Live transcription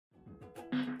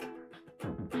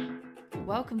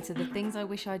Welcome to the Things I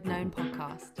Wish I'd Known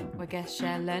podcast, where guests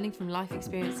share learning from life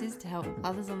experiences to help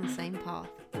others on the same path.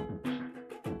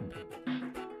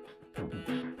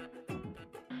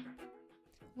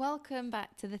 Welcome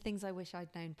back to the Things I Wish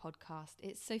I'd Known podcast.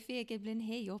 It's Sophia Giblin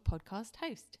here, your podcast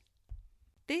host.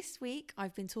 This week,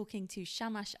 I've been talking to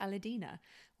Shamash Aladina,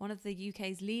 one of the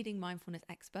UK's leading mindfulness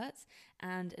experts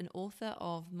and an author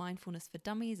of Mindfulness for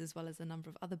Dummies, as well as a number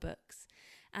of other books.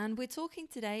 And we're talking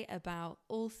today about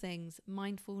all things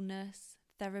mindfulness,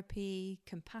 therapy,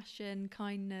 compassion,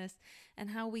 kindness, and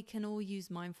how we can all use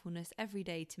mindfulness every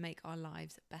day to make our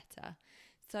lives better.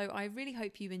 So I really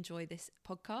hope you enjoy this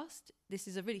podcast. This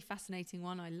is a really fascinating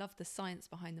one. I love the science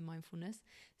behind the mindfulness.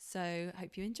 So I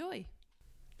hope you enjoy.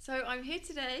 So I'm here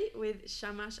today with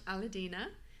Shamash Aladina,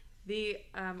 the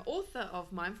author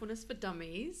of Mindfulness for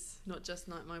Dummies, not just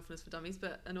Mindfulness for Dummies,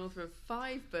 but an author of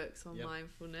 5 books on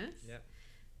mindfulness. Yep.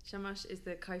 Shamash is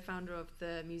the co-founder of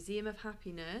the Museum of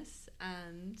Happiness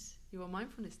and your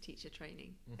mindfulness teacher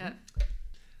training. Mm-hmm.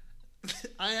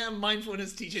 I am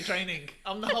mindfulness teacher training.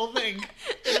 I'm the whole thing.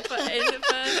 in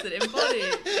person,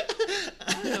 embodied.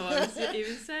 I don't know what I was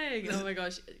even saying. Oh my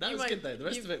gosh. That was good though. The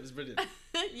rest of it was brilliant.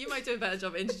 You might do a better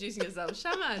job introducing yourself.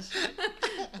 Shamash,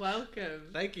 welcome.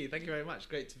 Thank you very much.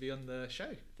 Great to be on the show.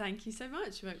 Thank you so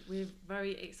much. We're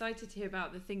very excited to hear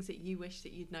about the things that you wish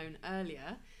that you'd known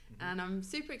earlier. And I'm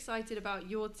super excited about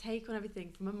your take on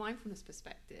everything from a mindfulness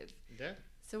perspective. Yeah.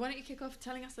 So why don't you kick off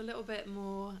telling us a little bit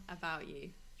more about you?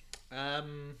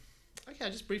 Okay,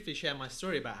 I'll just briefly share my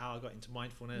story about how I got into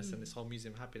mindfulness and this whole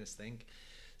Museum of Happiness thing.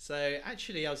 So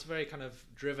actually I was very kind of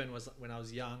driven when I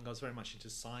was young. I was very much into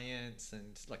science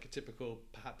and like a typical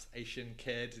perhaps Asian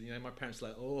kid. You know, my parents were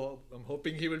like, oh, I'm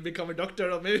hoping he will become a doctor,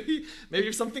 or maybe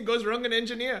if something goes wrong, an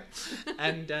engineer.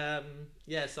 And so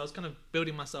I was kind of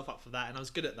building myself up for that, and I was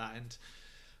good at that. And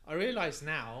I realise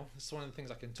now, it's one of the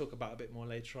things I can talk about a bit more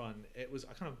later on, I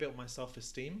kind of built my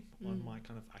self-esteem on my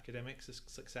kind of academic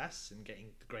success and getting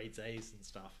the grades A's and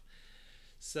stuff.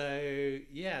 So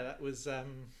yeah, that was...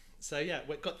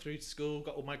 we got through school,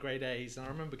 got all my grade A's, and I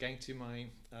remember going to my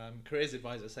careers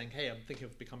advisor saying, hey, I'm thinking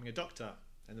of becoming a doctor.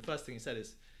 And the first thing he said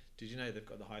is, did you know they've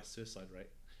got the highest suicide rate?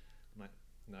 I'm like,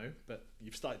 no, but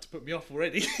you've started to put me off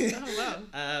already. Oh,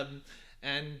 wow.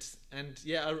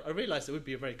 I realised it would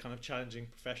be a very kind of challenging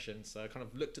profession, so I kind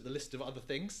of looked at the list of other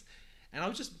things, and I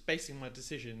was just basing my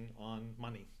decision on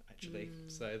money, actually.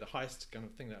 So the highest kind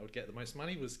of thing that I would get the most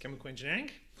money was chemical engineering,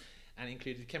 and it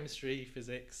included chemistry,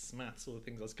 physics, maths, all the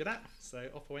things I was good at. So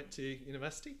off I went to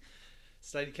university,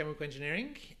 studied chemical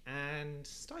engineering, and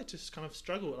started to kind of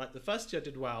struggle. Like the first year I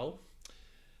did well,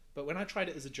 but when I tried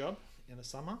it as a job in the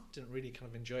summer, didn't really kind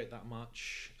of enjoy it that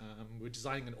much. We were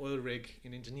designing an oil rig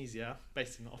in Indonesia,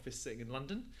 based in the office sitting in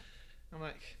London. I'm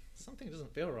like, something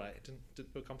doesn't feel right. I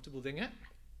didn't feel comfortable doing it.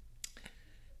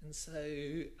 And so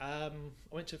I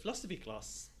went to a philosophy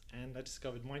class, and I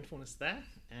discovered mindfulness there,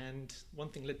 and one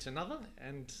thing led to another,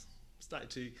 and started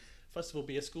to first of all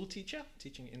be a school teacher,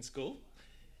 teaching in school,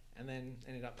 and then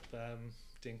ended up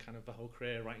doing kind of the whole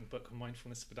career, writing a book on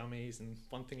mindfulness for dummies, and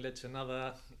one thing led to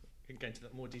another. I can go into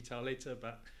that more detail later,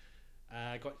 but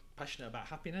I got passionate about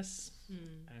happiness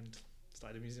and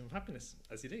started a Museum of Happiness,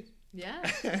 as you do. Yeah.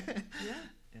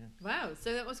 Yeah. Wow,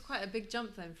 so that was quite a big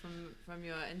jump then from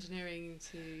your engineering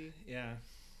to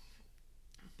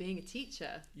being a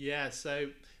teacher. Yeah, so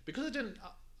because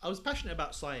I was passionate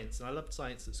about science, and I loved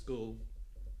science at school,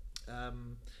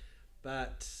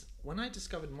 but when I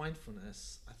discovered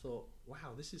mindfulness, I thought,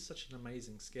 wow, this is such an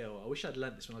amazing skill. I wish I'd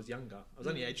learned this when I was younger. I was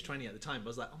only age 20 at the time, but I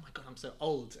was like, oh my God, I'm so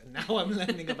old, and now I'm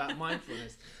learning about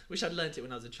mindfulness. Wish I'd learned it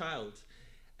when I was a child.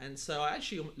 And so I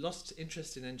actually lost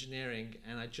interest in engineering,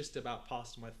 and I just about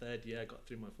passed my 3rd year, got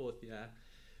through my 4th year.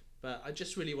 But I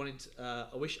just really wanted,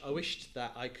 I wished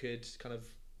that I could kind of,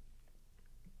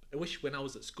 I wish when I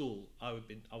was at school, I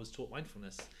was taught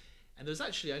mindfulness. And there was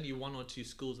actually only 1 or 2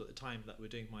 schools at the time that were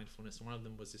doing mindfulness, and one of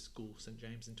them was this school, St.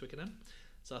 James in Twickenham.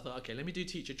 So I thought, okay, let me do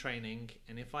teacher training,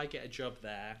 and if I get a job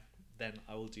there, then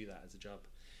I will do that as a job.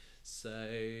 So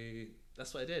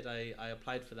that's what I did. I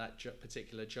applied for that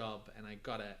particular job, and I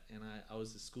got it, and I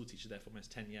was a school teacher there for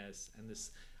almost 10 years. And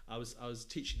I was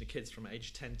teaching the kids from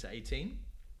age 10 to 18,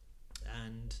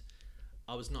 and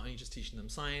I was not only just teaching them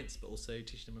science, but also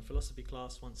teaching them a philosophy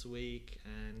class once a week,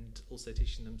 and also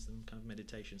teaching them some kind of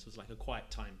meditation. So it was like a quiet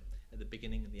time at the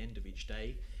beginning and the end of each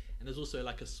day. And there's also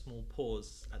like a small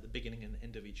pause at the beginning and the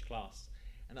end of each class.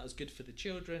 And that was good for the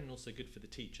children and also good for the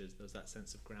teachers. There was that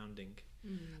sense of grounding.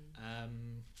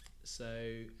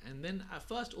 And then at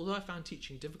first, although I found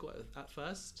teaching difficult at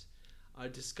first, I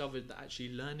discovered that actually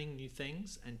learning new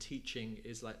things and teaching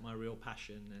is like my real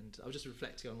passion. And I was just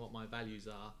reflecting on what my values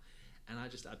are. and I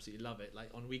just absolutely love it. Like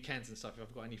on weekends and stuff, if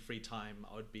I've got any free time,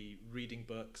 I would be reading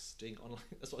books, doing online.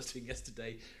 That's what I was doing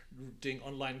yesterday, doing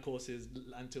online courses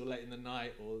until late in the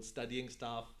night, or studying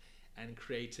stuff and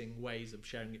creating ways of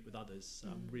sharing it with others. So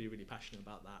I'm really, really passionate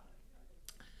about that.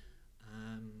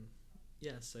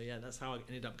 That's how I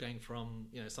ended up going from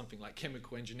something like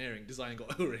chemical engineering, designing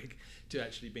oil rig, to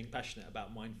actually being passionate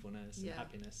about mindfulness and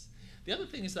happiness. The other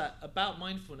thing is that about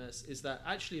mindfulness is that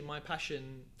actually my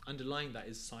passion underlying that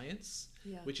is science,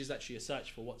 which is actually a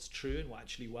search for what's true and what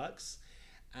actually works.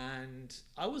 And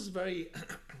I was very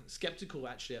skeptical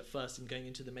actually at first in going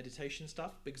into the meditation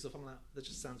stuff, because I'm like, that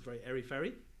just sounds very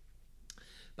airy-fairy.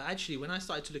 But actually, when I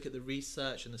started to look at the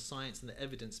research and the science and the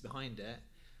evidence behind it,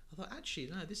 I thought, actually,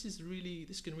 no, this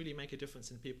can really make a difference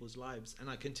in people's lives. And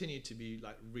I continue to be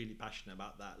like really passionate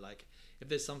about that. Like, if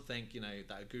there's something,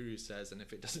 that a guru says, and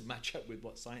if it doesn't match up with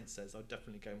what science says, I'll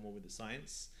definitely go more with the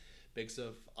science, because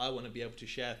I want to be able to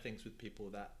share things with people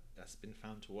that's been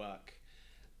found to work.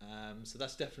 So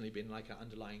that's definitely been like an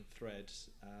underlying thread.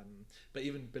 But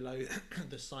even below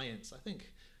the science, I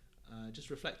think, just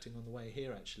reflecting on the way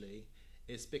here, actually,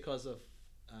 it's because of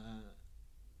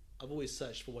I've always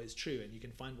searched for what is true, and you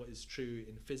can find what is true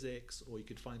in physics, or you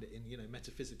could find it in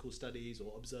metaphysical studies,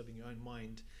 or observing your own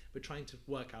mind. But trying to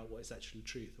work out what is actual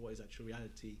truth, what is actual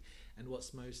reality, and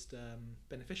what's most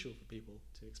beneficial for people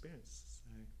to experience.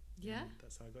 So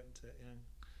that's how I got into it. Yeah,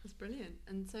 that's brilliant.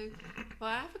 And so,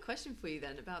 well, I have a question for you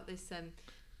then about this.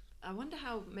 I wonder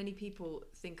how many people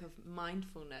think of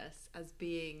mindfulness as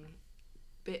being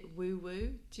a bit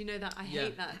woo-woo. Do you know that? I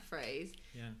hate that phrase.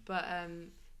 Yeah. But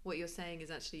what you're saying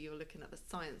is actually you're looking at the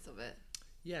science of it.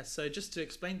 Yeah, so just to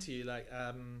explain to you, like,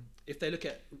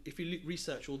 if you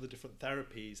research all the different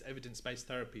therapies, evidence-based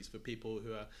therapies for people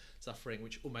who are suffering,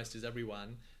 which almost is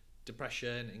everyone,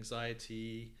 depression,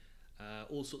 anxiety,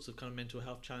 all sorts of kind of mental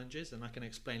health challenges, and I can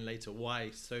explain later why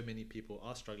so many people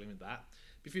are struggling with that.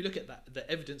 But if you look at the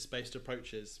evidence-based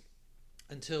approaches,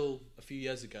 until a few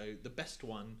years ago, the best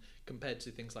one compared to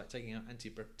things like taking out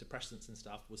antidepressants and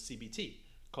stuff was CBT,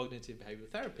 cognitive behavioral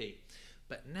therapy.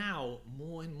 But now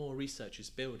more and more research is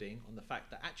building on the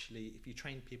fact that actually if you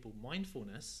train people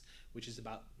mindfulness, which is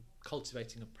about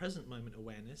cultivating a present moment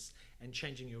awareness and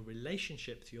changing your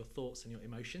relationship to your thoughts and your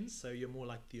emotions, so you're more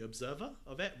like the observer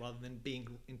of it rather than being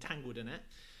entangled in it,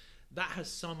 that has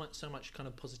so much kind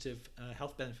of positive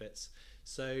health benefits.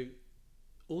 So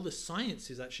all the science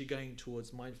is actually going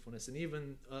towards mindfulness, and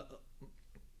even I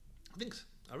think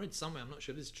I read somewhere, I'm not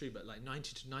sure if this is true, but like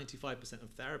 90 to 95%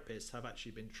 of therapists have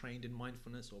actually been trained in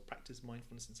mindfulness or practice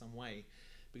mindfulness in some way,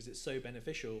 because it's so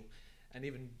beneficial. And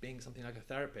even being something like a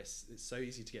therapist, it's so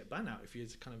easy to get burnout if you're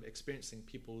kind of experiencing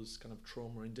people's kind of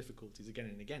trauma and difficulties again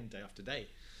and again, day after day.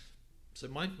 So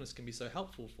mindfulness can be so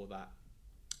helpful for that.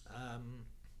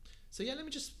 Let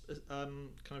me just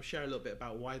kind of share a little bit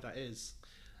about why that is.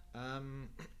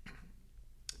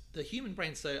 The human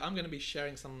brain, so I'm going to be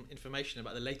sharing some information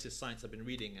about the latest science I've been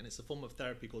reading, and it's a form of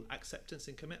therapy called acceptance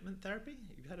and commitment therapy.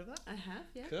 Have you heard of that? I have,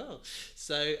 yeah. Cool.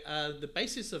 So the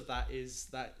basis of that is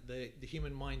that the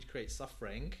human mind creates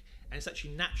suffering, and it's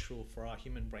actually natural for our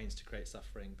human brains to create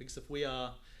suffering, because if we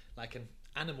are like an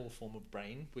animal form of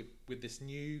brain with this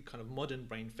new kind of modern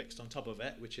brain fixed on top of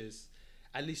it, which is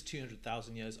at least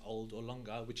 200,000 years old or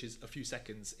longer, which is a few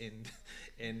seconds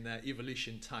in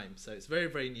evolution time. So it's very,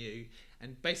 very new.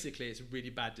 And basically it's a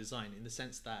really bad design in the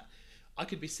sense that I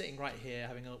could be sitting right here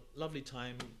having a lovely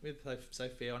time with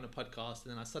Sophia on a podcast,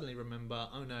 and then I suddenly remember,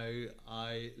 oh no,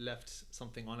 I left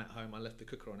something on at home. I left the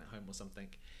cooker on at home or something.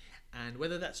 And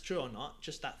whether that's true or not,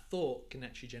 just that thought can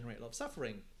actually generate a lot of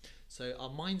suffering. So our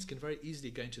minds can very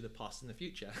easily go into the past and the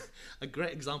future. A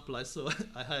great example I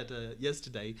heard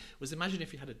yesterday was, imagine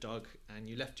if you had a dog and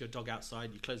you left your dog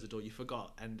outside, you closed the door, you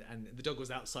forgot, and the dog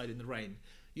was outside in the rain.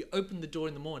 You open the door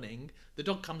in the morning, the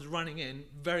dog comes running in,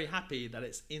 very happy that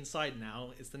it's inside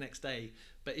now, it's the next day.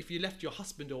 But if you left your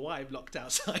husband or wife locked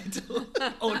outside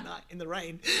all night in the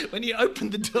rain, when you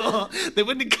opened the door, they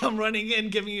wouldn't come running in,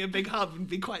 giving you a big hug and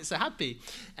be quite so happy.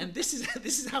 And this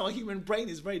is how a human brain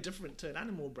is very different to an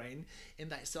animal brain, in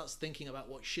that it starts thinking about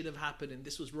what should have happened, and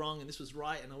this was wrong and this was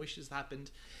right, and I wish this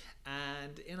happened.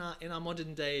 And in our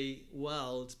modern day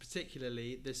world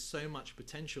particularly, there's so much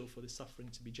potential for this suffering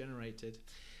to be generated.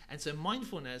 And so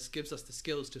mindfulness gives us the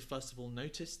skills to, first of all,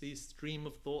 notice these stream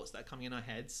of thoughts that are coming in our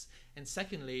heads, and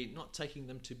secondly, not taking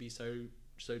them to be so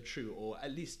true, or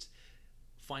at least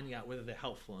finding out whether they're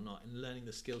helpful or not, and learning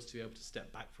the skills to be able to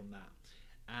step back from that.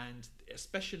 And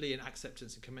especially in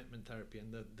acceptance and commitment therapy,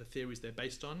 and the theories they're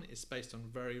based on, is based on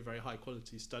very, very high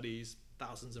quality studies,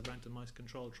 thousands of randomized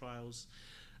controlled trials.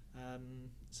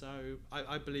 So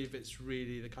I believe it's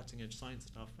really the cutting edge science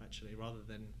stuff actually, rather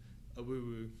than a woo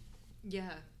woo.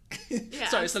 Yeah.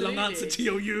 Sorry, it's a long answer to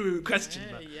your you question,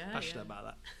 but passionate about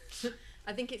that.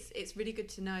 I think it's really good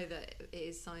to know that it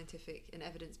is scientific and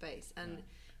evidence based, and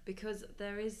because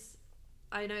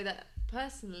I know that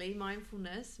personally,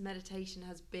 mindfulness meditation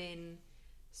has been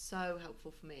so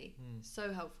helpful for me.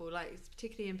 So helpful, like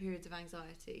particularly in periods of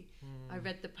anxiety. I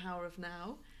read The Power of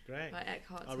Now. Great. By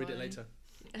Eckhart Tolle. I'll read it later.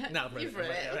 No, I've read You've it.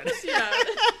 read it. Yeah.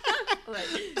 Like,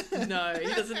 no,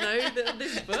 he doesn't know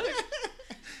this book.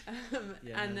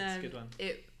 It's a good one.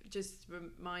 It just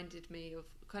reminded me of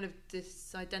kind of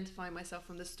disidentifying myself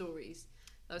from the stories.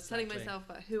 I was telling myself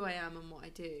about who I am and what I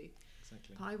do.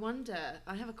 Exactly. But I wonder,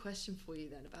 I have a question for you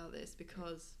then about this,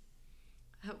 because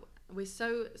we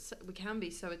can be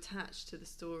so attached to the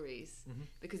stories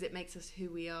because it makes us who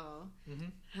we are.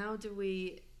 How do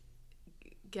we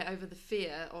get over the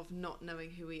fear of not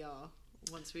knowing who we are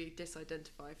once we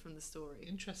disidentify from the story?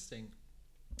 Interesting.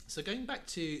 So going back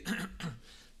to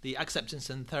the acceptance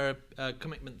and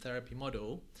commitment therapy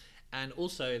model, and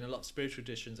also in a lot of spiritual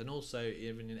traditions, and also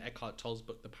even in Eckhart Tolle's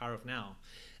book, The Power of Now,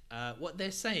 what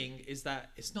they're saying is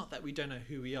that it's not that we don't know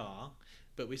who we are,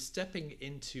 but we're stepping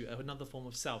into another form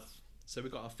of self. So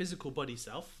we've got our physical body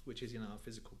self, which is our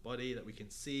physical body that we can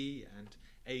see and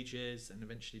ages and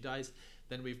eventually dies.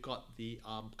 Then we've got the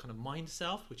kind of mind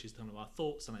self, which is kind of our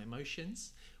thoughts and our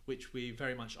emotions, which we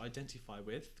very much identify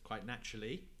with quite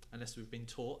naturally, unless we've been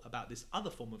taught about this other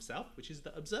form of self, which is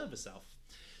the observer self.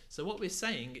 So what we're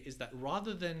saying is that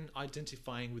rather than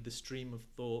identifying with the stream of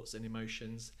thoughts and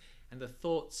emotions, and the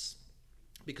thoughts,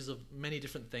 because of many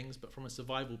different things, but from a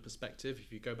survival perspective,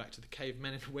 if you go back to the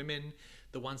cavemen and women,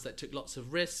 the ones that took lots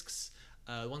of risks,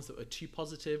 the ones that were too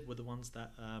positive were the ones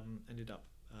that ended up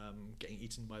getting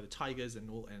eaten by the tigers and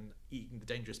eating the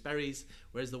dangerous berries,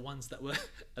 whereas the ones that were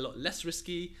a lot less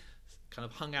risky kind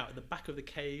of hung out at the back of the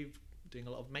cave, doing a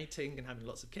lot of mating and having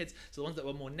lots of kids. So the ones that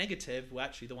were more negative were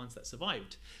actually the ones that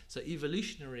survived. So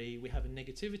evolutionary, we have a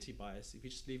negativity bias. If you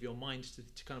just leave your mind to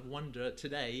kind of wonder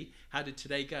today, how did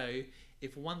today go?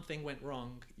 If one thing went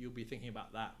wrong, you'll be thinking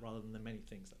about that rather than the many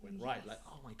things that went right. Like,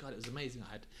 oh my God, it was amazing.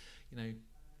 I had,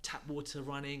 tap water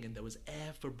running and there was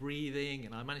air for breathing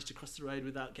and I managed to cross the road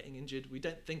without getting injured. We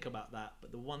don't think about that,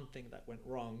 but the one thing that went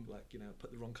wrong, like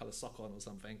put the wrong colour sock on or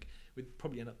something, we'd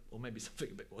probably end up, or maybe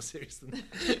something a bit more serious than that.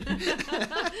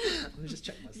 Let me just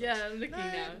check myself. Yeah, I'm looking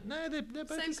now. No, they're both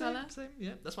same the colour. Same.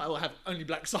 Yeah, that's why I will have only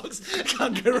black socks.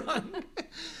 Can't go wrong.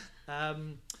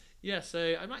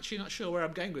 So I'm actually not sure where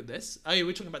I'm going with this. Oh yeah,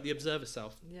 we're talking about the observer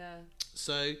self. Yeah.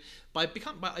 So by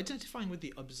identifying with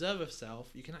the observer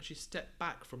self, you can actually step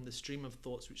back from the stream of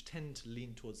thoughts which tend to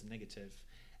lean towards the negative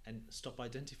and stop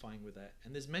identifying with it.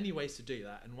 And there's many ways to do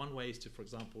that. And one way is to, for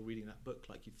example, reading that book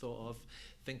like you thought of,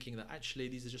 thinking that actually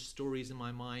these are just stories in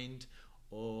my mind,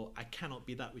 or I cannot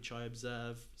be that which I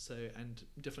observe. And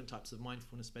different types of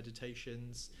mindfulness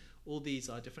meditations. All these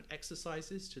are different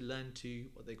exercises to learn to,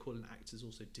 what they call in actors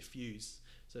also, diffuse.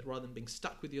 So rather than being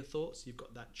stuck with your thoughts, you've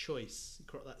got that choice,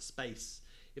 you've got that space.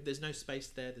 If there's no space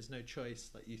there, there's no choice.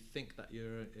 Like you think that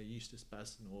you're a useless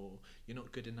person or you're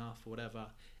not good enough or whatever,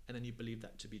 and then you believe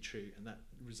that to be true, and that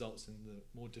results in the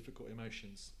more difficult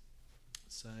emotions.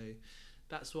 So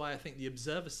that's why I think the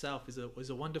observer self is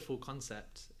a wonderful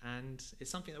concept, and it's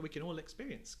something that we can all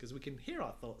experience because we can hear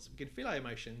our thoughts, we can feel our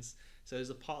emotions. So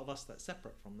there's a part of us that's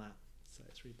separate from that. So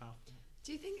it's really powerful.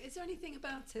 Do you think, is there anything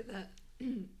about it that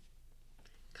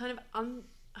kind of,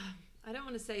 I don't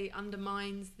want to say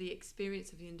undermines the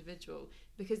experience of the individual,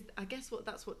 because I guess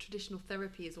that's what traditional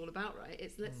therapy is all about, right?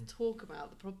 It's let's talk about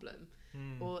the problem,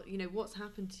 or what's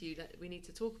happened to you, that we need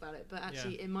to talk about it. But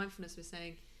actually in mindfulness we're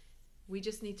saying we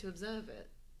just need to observe it.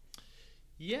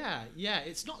 Yeah,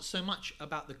 it's not so much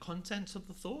about the content of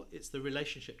the thought, it's the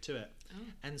relationship to it.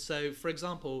 And so, for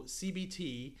example,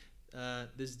 CBT,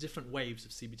 there's different waves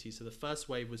of CBT. So the first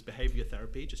wave was behavior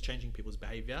therapy, just changing people's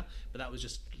behavior, but that was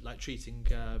just like treating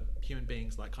human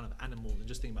beings like kind of animals and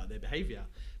just thinking about their behavior.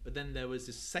 But then there was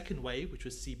this second wave, which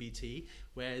was CBT,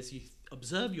 whereas you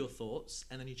observe your thoughts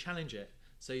and then you challenge it.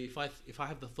 So if I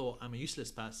have the thought I'm a useless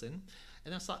person,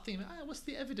 and I start thinking, what's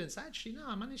the evidence? Actually, no,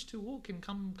 I managed to walk and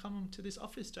come to this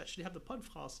office to actually have the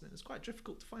podcast, and it was quite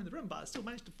difficult to find the room, but I still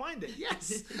managed to find it.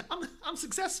 Yes, I'm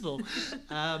successful.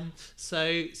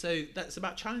 So that's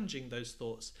about challenging those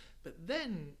thoughts. But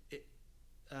then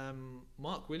Professor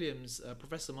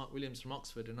Mark Williams from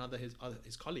Oxford and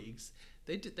his colleagues,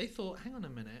 they thought, hang on a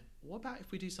minute, what about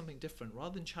if we do something different?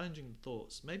 Rather than challenging the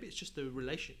thoughts, maybe it's just the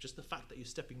relationship, just the fact that you're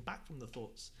stepping back from the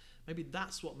thoughts. Maybe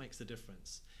that's what makes the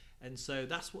difference. And so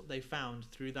that's what they found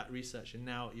through that research, and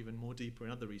now even more deeper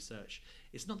in other research.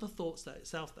 It's not the thoughts that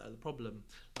itself that are the problem.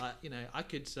 I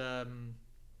could,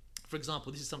 for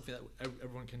example, this is something that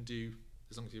everyone can do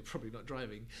as long as you're probably not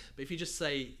driving. But if you just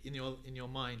say in your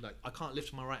mind, like, I can't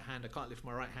lift my right hand, I can't lift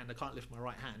my right hand, I can't lift my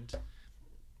right hand.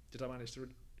 Did I manage to?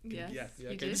 Yes, yeah.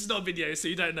 Okay, did. this is not a video, so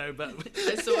you don't know, but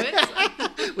I saw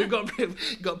it. we've got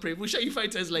proof. We'll show you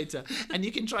photos later, and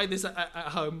you can try this at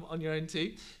home on your own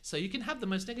too. So you can have the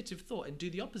most negative thought and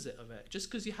do the opposite of it. Just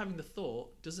because you're having the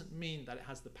thought doesn't mean that it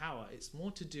has the power. It's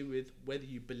more to do with whether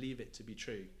you believe it to be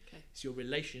true. Okay. It's your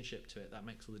relationship to it that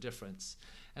makes all the difference.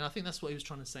 And I think that's what he was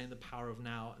trying to say in The Power of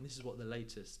Now, and this is what the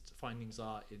latest findings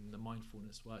are in the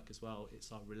mindfulness work as well.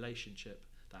 It's our relationship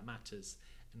that matters,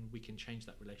 and we can change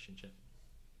that relationship.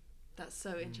 That's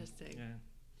so interesting. Yeah.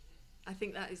 I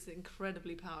think that is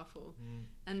incredibly powerful.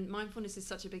 And mindfulness is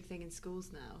such a big thing in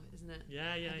schools now, isn't it?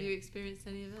 Yeah. Have you experienced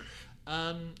any of it?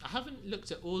 I haven't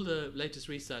looked at all the latest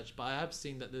research, but I have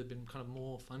seen that there's been kind of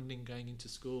more funding going into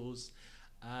schools,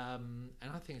 and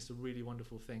I think it's a really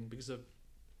wonderful thing because of,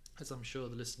 as I'm sure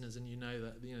the listeners and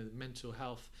that the mental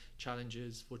health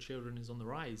challenges for children is on the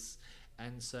rise.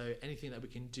 And so anything that we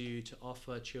can do to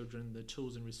offer children the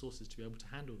tools and resources to be able to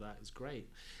handle that is great.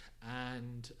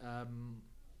 And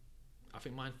I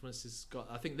think mindfulness has got.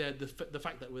 I think the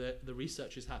fact that the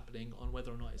research is happening on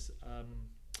whether or not it's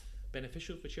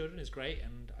beneficial for children is great.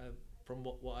 And from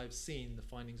what I've seen, the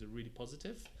findings are really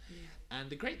positive. Yeah. And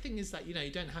the great thing is that you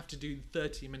don't have to do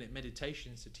 30-minute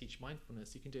meditations to teach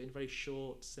mindfulness. You can do it in very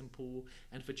short, simple,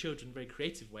 and for children very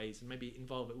creative ways, and maybe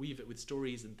weave it with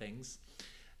stories and things.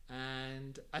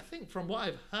 And I think from what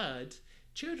I've heard,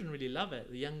 children really love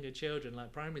it. The younger children,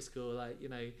 like primary school,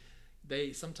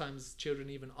 they sometimes children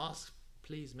even ask,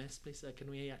 please miss, please sir, can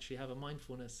we actually have a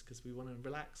mindfulness because we want to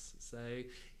relax. So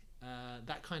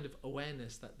that kind of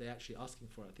awareness that they're actually asking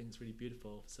for, I think is really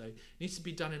beautiful. So it needs to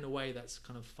be done in a way that's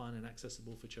kind of fun and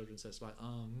accessible for children. So it's like,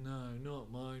 oh no,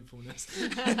 not mindfulness.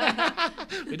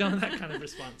 We don't want that kind of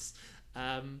response.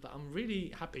 But I'm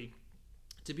really happy.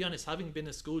 To be honest, having been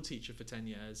a school teacher for 10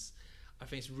 years, I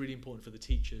think it's really important for the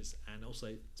teachers and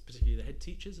also particularly the head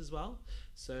teachers as well.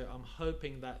 So I'm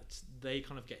hoping that they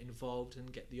kind of get involved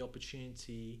and get the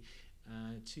opportunity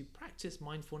to practice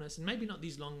mindfulness, and maybe not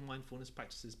these long mindfulness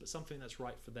practices, but something that's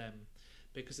right for them,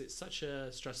 because it's such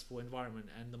a stressful environment,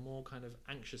 and the more kind of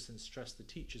anxious and stressed the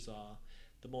teachers are,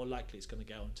 the more likely it's going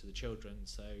to go on to the children.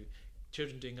 So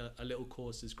children doing a little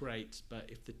course is great, but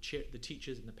if the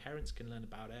teachers and the parents can learn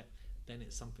about it, then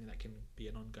it's something that can be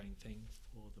an ongoing thing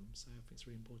for them. So I think it's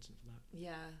really important for that.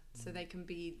 Yeah, so they can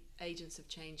be agents of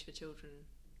change for children.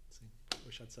 See, I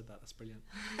wish I'd said that. That's brilliant.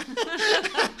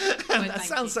 Well, that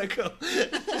sounds so cool.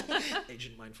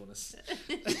 Agent mindfulness.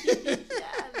 Yeah,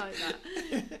 I like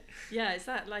that. Yeah, is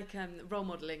that like role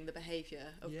modelling the behaviour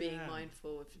of being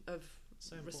mindful, of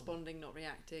so responding, not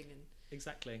reacting? And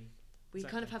exactly. We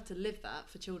kind of have to live that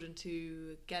for children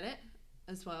to get it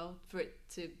as well, for it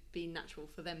to be natural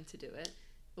for them to do it,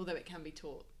 although it can be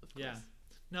taught, of course. Yeah,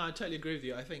 no, I totally agree with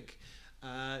you. I think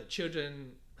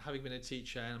children, having been a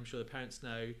teacher, and I'm sure the parents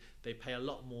know, they pay a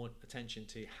lot more attention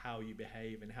to how you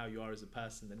behave and how you are as a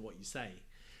person than what you say.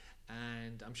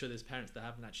 And I'm sure there's parents that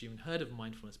haven't actually even heard of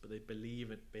mindfulness, but they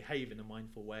behave in a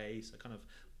mindful way. So kind of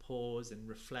pause and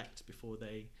reflect before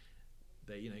they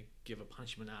give a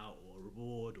punishment out or a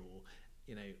reward, or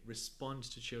respond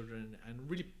to children, and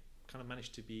really kind of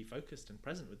manage to be focused and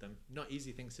present with them. Not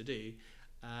easy things to do,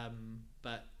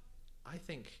 but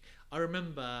I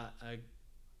remember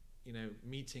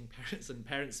meeting parents and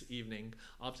parents evening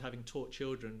after having taught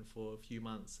children for a few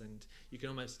months, and you can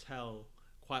almost tell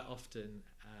quite often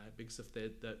because of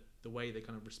the way they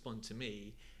kind of respond to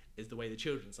me is the way the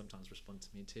children sometimes respond to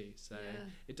me too. So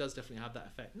it does definitely have that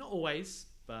effect. Not always,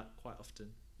 but quite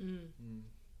often.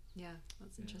 Yeah,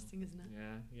 that's interesting, isn't it?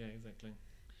 Yeah, exactly.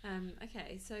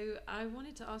 Okay, so I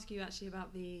wanted to ask you actually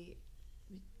about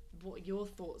what your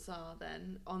thoughts are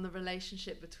then on the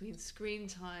relationship between screen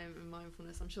time and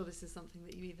mindfulness. I'm sure this is something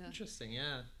that you either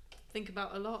think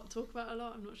about a lot, talk about a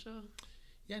lot, I'm not sure.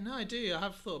 Yeah, no, I do. I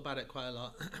have thought about it quite a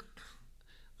lot.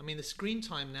 I mean, the screen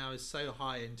time now is so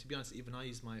high, and to be honest, even I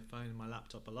use my phone and my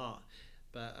laptop a lot.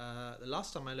 But the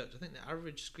last time I looked, I think the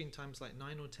average screen time is like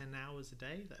 9 or 10 hours a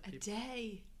day. A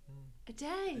day? A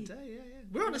day, yeah.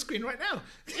 We're on a screen right now.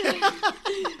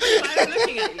 I'm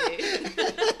looking at you.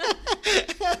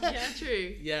 Yeah,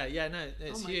 true. Yeah, no,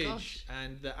 it's huge. Gosh.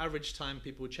 And the average time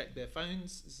people check their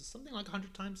phones is something like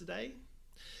 100 times a day.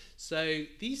 So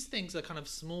these things are kind of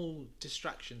small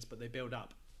distractions, but they build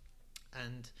up.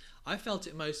 And I felt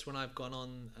it most when I've gone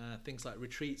on things like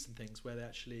retreats and things where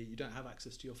you don't have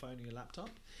access to your phone or your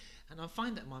laptop. And I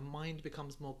find that my mind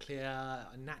becomes more clear.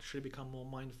 I naturally become more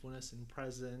mindfulness and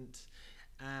present,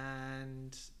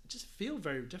 and just feel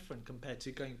very different compared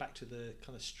to going back to the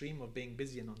kind of stream of being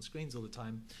busy and on screens all the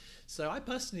time. So I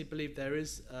personally believe there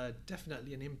is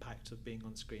definitely an impact of being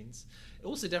on screens. It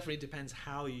also definitely depends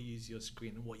how you use your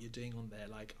screen and what you're doing on there.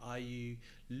 Like, are you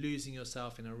losing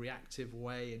yourself in a reactive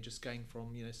way and just going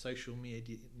from, social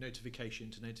media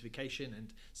notification to notification,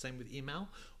 and same with email,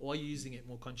 or are you using it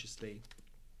more consciously?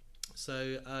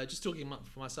 So just talking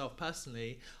for myself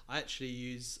personally, I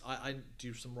actually I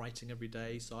do some writing every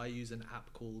day, so I use an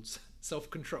app called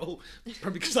Self-Control,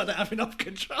 probably because I don't have enough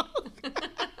control.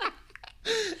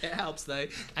 It helps though,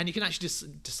 and you can actually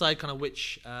just decide kind of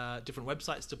which different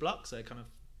websites to block, so kind of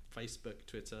Facebook,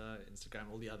 Twitter,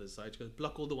 Instagram, all the others. So I just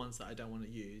block all the ones that I don't want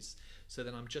to use, so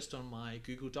then I'm just on my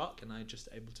Google Doc and I'm just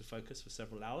able to focus for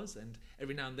several hours. And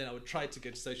every now and then I would try to go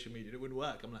to social media, it wouldn't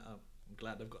work. I'm like, oh, I'm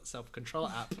glad I've got a Self-Control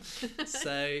app.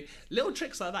 So little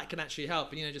tricks like that can actually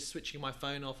help. And, just switching my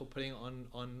phone off or putting it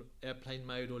on airplane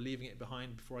mode or leaving it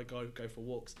behind before I go for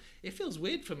walks. It feels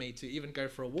weird for me to even go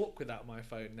for a walk without my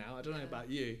phone now. I don't know about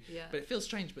you, but it feels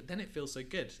strange, but then it feels so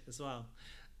good as well.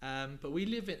 But we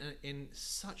live in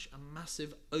such a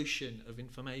massive ocean of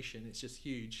information. It's just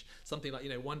huge. Something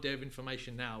like, one day of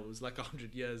information now was like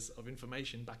 100 years of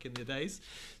information back in the days.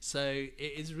 So it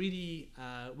is really,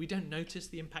 we don't notice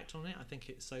the impact on it. I think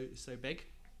it's so big.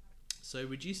 So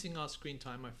reducing our screen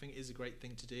time, I think, is a great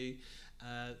thing to do.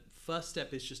 First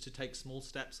step is just to take small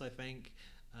steps, I think.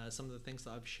 Some of the things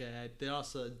that I've shared, there are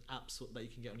certain apps that you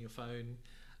can get on your phone.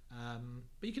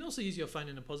 But you can also use your phone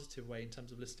in a positive way in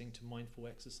terms of listening to mindful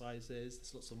exercises.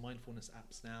 There's lots of mindfulness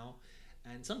apps now,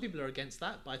 and some people are against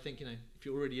that, but I think if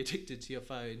you're already addicted to your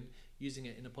phone, using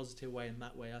it in a positive way and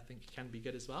that way, I think can be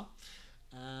good as well.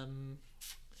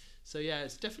 So yeah,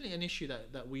 it's definitely an issue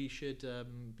that we should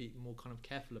be more kind of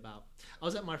careful about. I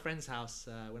was at my friend's house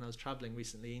when I was traveling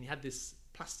recently, and he had this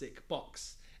plastic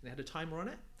box and it had a timer on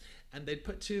it, and they'd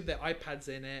put 2 of their iPads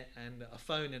in it and a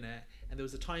phone in it, and there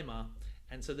was a timer.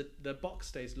 And so the box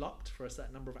stays locked for a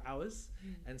certain number of hours.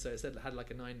 And so it said it had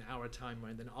like a 9-hour timer,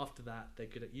 and then after that they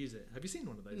could use it. Have you seen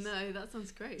one of those? No, that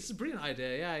sounds great. It's a brilliant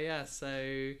idea. Yeah. So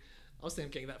I was thinking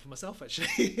of getting that for myself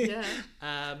actually. Yeah.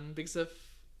 Because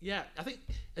I think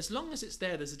as long as it's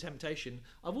there's a temptation.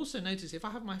 I've also noticed if I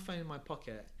have my phone in my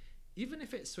pocket, even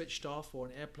if it's switched off or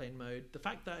in airplane mode, the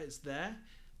fact that it's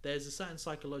there's a certain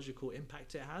psychological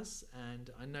impact it has,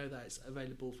 and I know that it's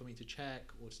available for me to check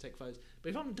or to take photos. But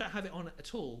if I don't have it on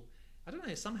at all, I don't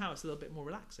know, somehow it's a little bit more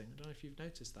relaxing. I don't know if you've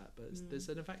noticed that, but there's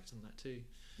an effect on that too.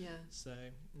 Yeah. So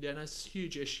yeah, it's a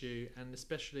huge issue, and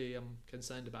especially I'm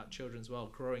concerned about children as well,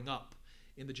 growing up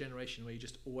in the generation where you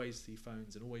just always see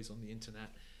phones and always on the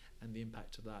internet, and the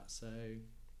impact of that. So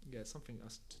yeah, it's something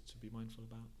us to be mindful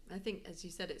about. I think, as you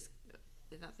said, it's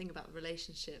that thing about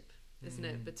relationship, isn't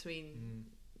it, between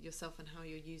yourself and how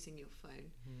you're using your phone.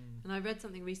 And I read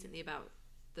something recently about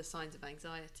the signs of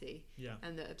anxiety,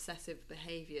 and that obsessive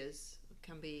behaviours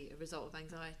can be a result of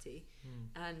anxiety,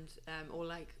 and or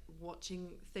like watching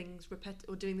things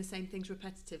or doing the same things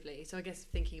repetitively. So I guess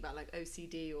thinking about like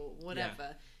OCD or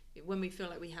whatever, when we feel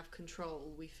like we have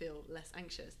control, we feel less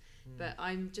anxious. But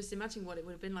I'm just imagining what it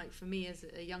would have been like for me as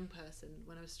a young person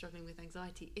when I was struggling with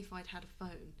anxiety. If I'd had a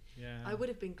phone, I would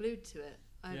have been glued to it.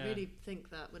 I really think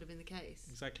that would have been the case.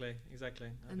 Exactly.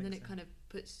 And then it kind of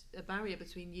puts a barrier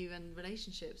between you and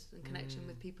relationships and connection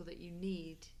with people that you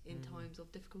need in times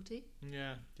of difficulty.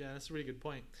 Yeah, that's a really good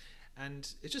point. And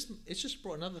it's just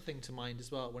brought another thing to mind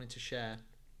as well I wanted to share.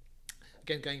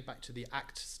 Again, going back to the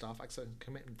ACT stuff, Acceptance and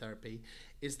Commitment Therapy,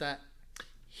 is that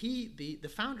the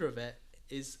founder of it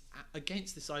is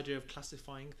against this idea of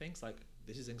classifying things like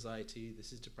this is anxiety,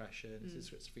 this is depression, this is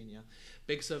schizophrenia,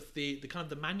 because of the kind of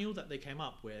the manual that they came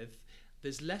up with.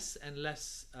 There's less and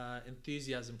less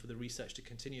enthusiasm for the research to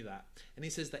continue that. And he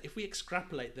says that if we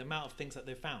extrapolate the amount of things that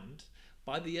they found,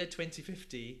 by the year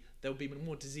 2050, there will be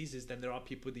more diseases than there are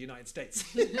people in the United States.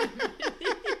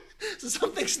 So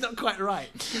something's not quite right.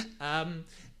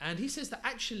 And he says that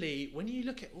actually, when you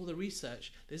look at all the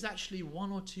research, there's actually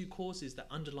 1 or 2 causes that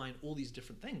underline all these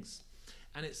different things.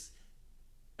 And it's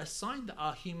a sign that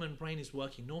our human brain is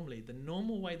working normally. The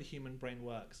normal way the human brain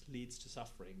works leads to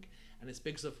suffering. And it's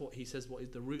because of what he says, what is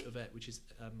the root of it, which is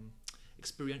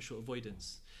experiential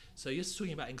avoidance. So you're just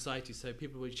talking about anxiety. So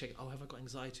people will check, have I got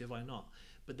anxiety? Have I not?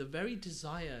 But the very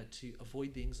desire to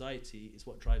avoid the anxiety is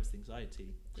what drives the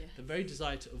anxiety. Yes. The very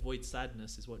desire to avoid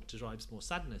sadness is what drives more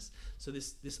sadness. So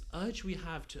this urge we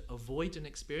have to avoid an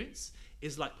experience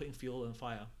is like putting fuel on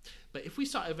fire. But if we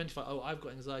start to identify, I've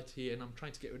got anxiety and I'm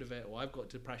trying to get rid of it, or I've got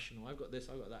depression, or I've got this,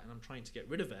 I've got that, and I'm trying to get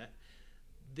rid of it,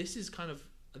 this is kind of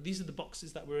these are the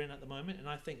boxes that we're in at the moment, and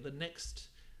I think the next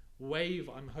wave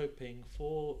I'm hoping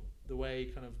for the way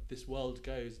kind of this world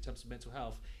goes in terms of mental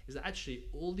health is that actually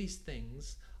all these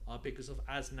things are because of,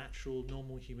 as natural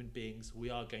normal human beings, we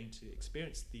are going to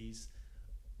experience these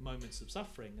moments of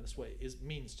suffering, and that's what it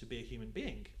means to be a human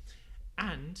being,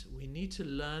 and we need to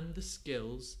learn the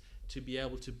skills to be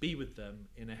able to be with them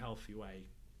in a healthy way.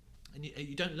 And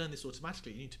you don't learn this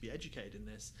automatically, you need to be educated in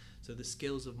this. So the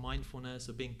skills of mindfulness,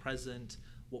 of being present,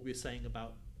 what we were saying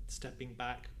about stepping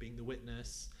back, being the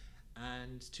witness,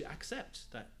 and to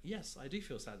accept that, yes, I do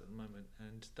feel sad at the moment,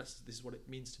 and this is what it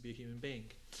means to be a human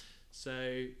being.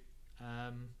 So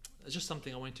it's just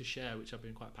something I wanted to share, which I've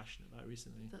been quite passionate about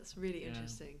recently. That's really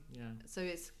interesting. Yeah. So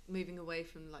it's moving away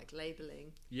from like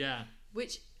labeling. Yeah.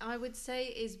 Which I would say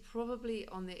is probably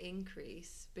on the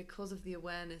increase because of the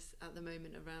awareness at the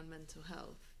moment around mental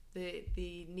health.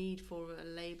 The need for a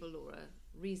label or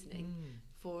a reasoning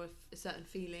for a certain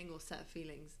feeling or set of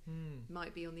feelings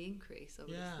might be on the increase. I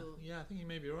would have thought. Yeah, I think you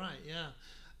may be right. Yeah,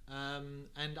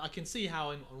 and I can see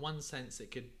how, in one sense, it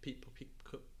could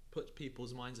put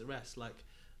people's minds at rest. Like,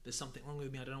 there's something wrong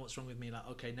with me. I don't know what's wrong with me. Like,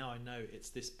 okay, now I know it's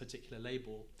this particular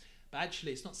label. But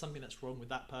actually, it's not something that's wrong with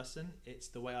that person. It's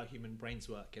the way our human brains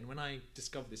work. And when I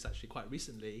discovered this actually quite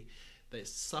recently, that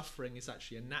suffering is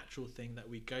actually a natural thing that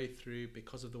we go through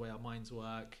because of the way our minds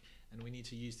work, and we need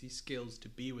to use these skills to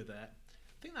be with it.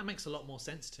 I think that makes a lot more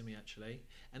sense to me, actually.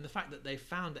 And the fact that they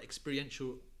found that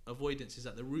experiential avoidance is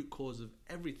at the root cause of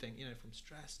everything, from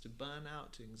stress to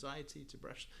burnout to anxiety to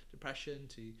depression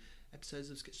to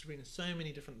episodes of schizophrenia, so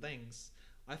many different things.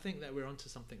 I think that we're onto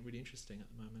something really interesting at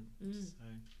the moment.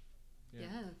 So, yeah.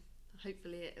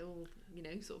 Hopefully it all,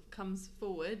 sort of comes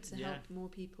forward to help more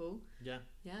people. Yeah.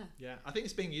 I think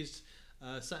it's being used.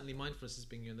 Certainly, mindfulness is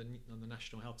being used on the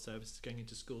National Health Service, going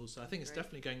into schools. So I think it's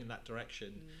definitely going in that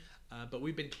direction. But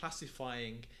we've been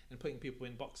classifying and putting people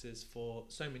in boxes for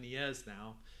so many years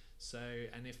now. So,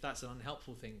 and if that's an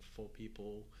unhelpful thing for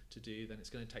people to do, then it's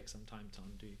going to take some time to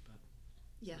undo. But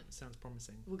it sounds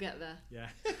promising. We'll get there. Yeah.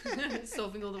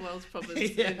 Solving all the world's problems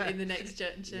in the next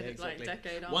exactly.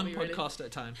 decade. One podcast at a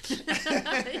time.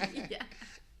 Yeah.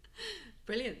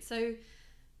 Brilliant. So,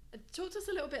 talk to us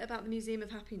a little bit about the Museum of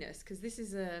Happiness, because this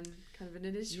is kind of an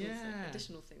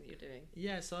additional thing that you're doing.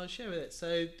 Yeah, so I'll share with it.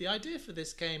 So the idea for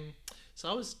this came, so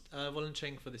I was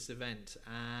volunteering for this event,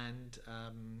 and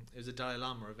it was a Dalai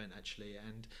Lama event actually,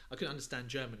 and I couldn't understand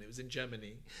German, it was in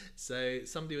Germany. So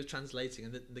somebody was translating,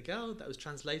 and the girl that was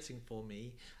translating for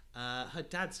me, her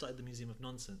dad started the Museum of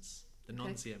Nonsense. The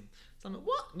Nonsium. So I'm like,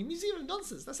 what? Museum of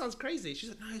Nonsense? That sounds crazy. She's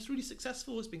like, no, it's really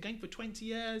successful. It's been going for 20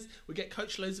 years. We get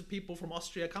coach loads of people from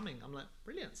Austria coming. I'm like,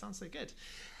 brilliant. Sounds so good.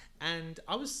 And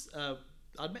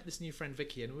I'd met this new friend,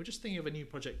 Vicky, and we were just thinking of a new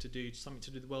project to do, something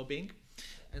to do with well-being.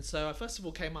 And so I first of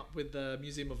all came up with the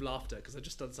Museum of Laughter, because I'd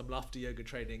just done some laughter yoga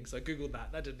training. So I Googled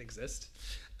that. That didn't exist.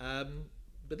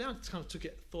 But then I kind of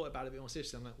thought about it a bit more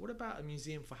seriously. I'm like, what about a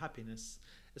museum for happiness?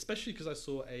 Especially because I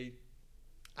saw a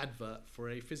advert for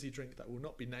a fizzy drink that will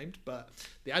not be named, but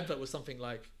the advert was something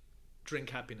like drink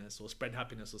happiness or spread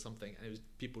happiness or something, and it was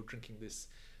people drinking this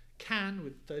can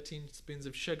with 13 spoons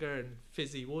of sugar and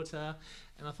fizzy water.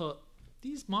 And I thought,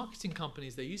 these marketing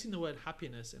companies, they're using the word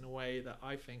happiness in a way that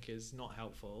I think is not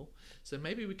helpful, so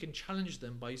maybe we can challenge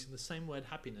them by using the same word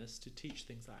happiness to teach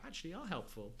things that actually are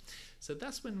helpful. So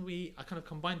that's when I kind of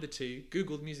combined the two,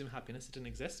 Googled Museum of Happiness. It didn't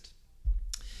exist.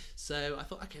 So I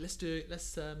thought, okay, let's do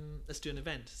an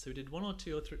event. So we did one or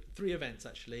two or three events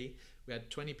actually. We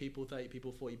had 20 people, 30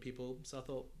 people, 40 people. So I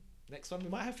thought, next one we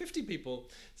might have 50 people.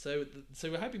 So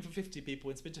we're hoping for 50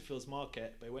 people in Spinterfields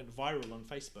Market, but it went viral on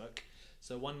Facebook.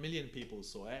 So 1 million people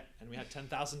saw it, and we had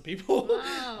 10,000 people.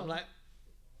 Wow. I'm like,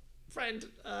 friend,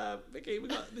 Vicky, we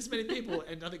got this many people,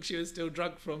 and I think she was still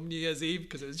drunk from New Year's Eve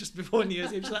because it was just before New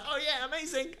Year's Eve. She's like, oh yeah,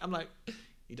 amazing. I'm like,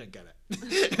 you don't get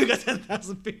it. We got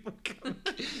 10,000 people coming.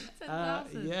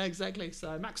 10,000. Yeah, exactly.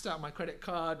 So I maxed out my credit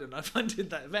card and I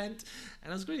funded that event,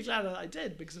 and I was really glad that I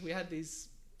did, because we had these,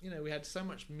 we had so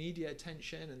much media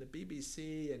attention and the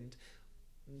BBC and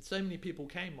so many people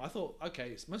came. I thought,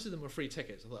 okay, most of them were free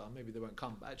tickets. I thought, oh, maybe they won't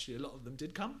come, but actually a lot of them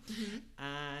did come.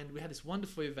 And we had this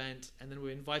wonderful event, and then we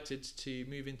were invited to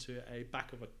move into a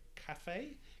back of a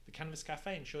cafe, the Canvas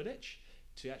Cafe in Shoreditch,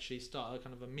 to actually start a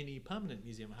kind of a mini permanent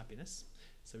Museum of Happiness.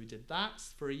 So we did that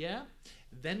for a year.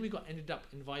 Then we ended up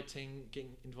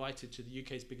getting invited to the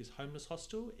UK's biggest homeless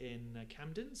hostel in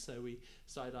Camden. So we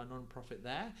started our non-profit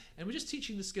there, and we're just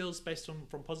teaching the skills based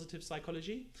from positive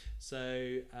psychology.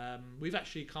 So we've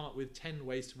actually come up with 10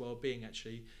 ways to well-being.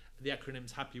 Actually, the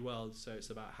acronym's Happy World. So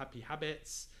it's about happy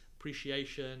habits,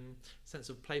 appreciation, sense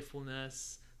of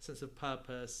playfulness, sense of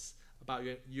purpose, about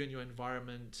you and your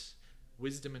environment,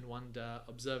 wisdom and wonder,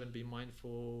 observe and be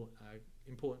mindful,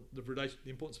 the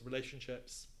importance of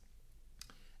relationships.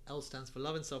 L stands for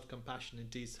love and self-compassion, and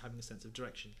D is having a sense of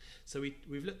direction. So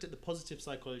we've looked at the positive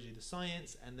psychology, the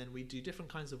science, and then we do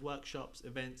different kinds of workshops,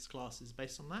 events, classes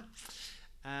based on that.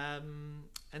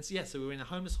 And so we were in a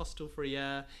homeless hostel for a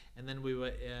year, and then we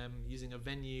were using a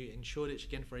venue in Shoreditch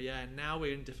again for a year, and now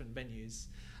we're in different venues.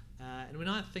 And we're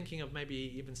now thinking of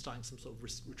maybe even starting some sort of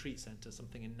retreat centre,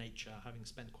 something in nature. Having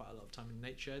spent quite a lot of time in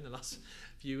nature in the last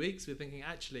few weeks, we're thinking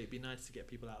actually it'd be nice to get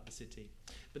people out of the city.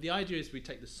 But the idea is we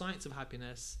take the science of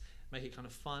happiness, make it kind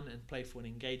of fun and playful and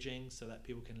engaging so that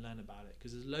people can learn about it.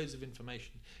 Because there's loads of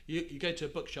information. You go to a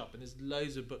bookshop and there's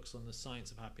loads of books on the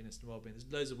science of happiness and well-being.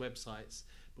 There's loads of websites.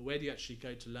 But where do you actually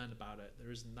go to learn about it?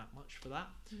 There isn't that much for that.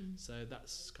 So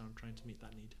that's kind of trying to meet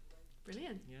that need.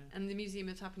 Brilliant. Yeah. And the Museum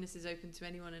of Happiness is open to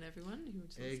anyone and everyone who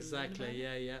wants to learn Exactly.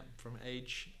 about it? Yeah. From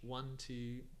age 1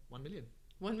 to 1 million.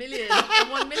 1 million. A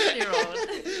 1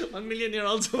 million-year-old. 1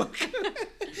 million-year-olds. I want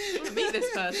to meet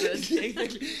this person. Yeah,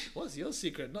 exactly. What's your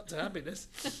secret? Not to happiness.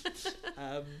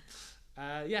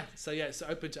 So it's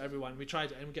open to everyone. We try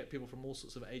to get people from all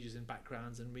sorts of ages and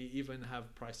backgrounds, and we even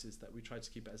have prices that we try to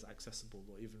keep it as accessible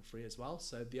or even free as well.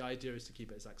 So the idea is to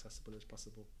keep it as accessible as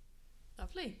possible.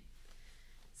 Lovely.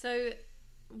 So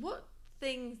what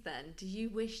things then do you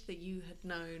wish that you had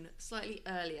known slightly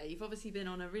earlier? You've obviously been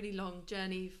on a really long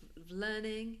journey of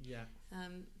learning. Yeah.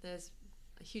 There's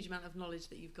a huge amount of knowledge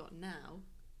that you've got now.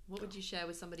 What would you share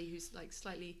with somebody who's like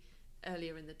slightly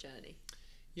earlier in the journey?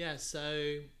 Yeah,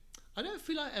 so I don't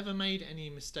feel I ever made any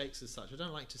mistakes as such. I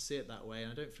don't like to see it that way,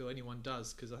 and I don't feel anyone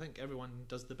does, because I think everyone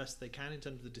does the best they can in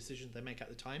terms of the decisions they make at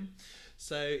the time.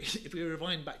 So if we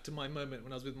rewind back to my moment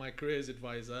when I was with my careers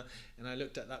advisor and I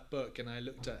looked at that book and I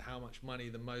looked at how much money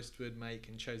the most would make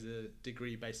and chose a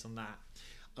degree based on that,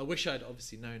 I wish I'd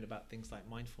obviously known about things like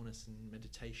mindfulness and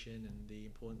meditation and the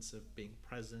importance of being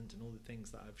present and all the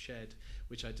things that I've shared,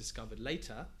 which I discovered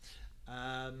later.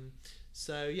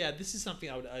 This is something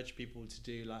I would urge people to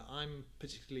do. Like, I'm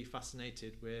particularly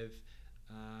fascinated with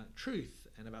truth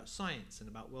and about science and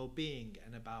about well-being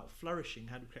and about flourishing,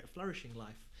 how to create a flourishing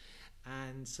life.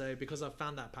 And so because I've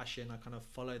found that passion, I kind of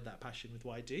followed that passion with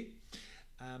what I do.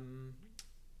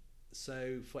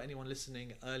 So for anyone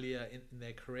listening earlier in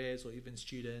their careers or even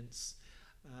students,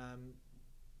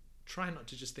 try not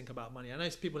to just think about money. I know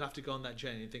people have to go on that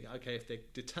journey and think, okay, if they're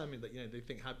determined that they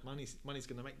think money's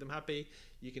going to make them happy,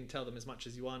 you can tell them as much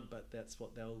as you want, but that's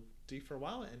what they'll do for a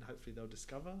while, and hopefully they'll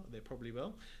discover, they probably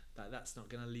will, that that's not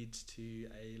going to lead to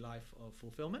a life of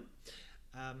fulfillment.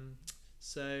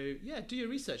 Do your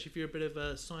research. If you're a bit of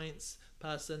a science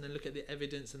person, and look at the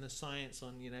evidence and the science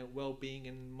on well-being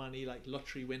and money, like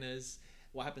lottery winners.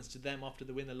 What happens to them after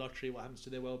they win the lottery? What happens to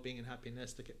their well-being and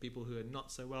happiness? Look at people who are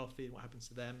not so wealthy and what happens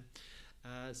to them.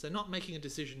 So not making a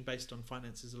decision based on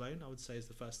finances alone, I would say, is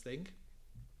the first thing.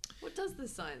 What does the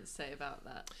science say about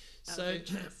that?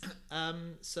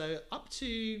 So up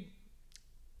to,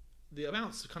 the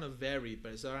amounts kind of vary,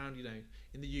 but it's around,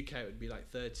 in the UK it would be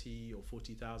like 30 or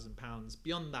 40,000 pounds.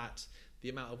 Beyond that, the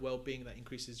amount of well-being that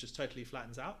increases just totally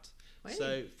flattens out. Really?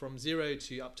 So from 0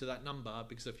 to up to that number,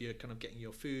 because if you're kind of getting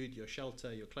your food, your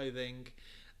shelter, your clothing,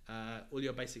 all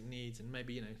your basic needs, and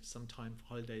maybe some time for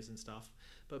holidays and stuff.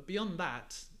 But beyond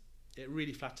that, it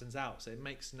really flattens out. So it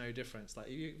makes no difference. Like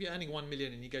if you're earning 1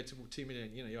 million and you go to 2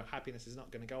 million, your happiness is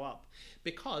not going to go up,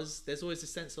 because there's always a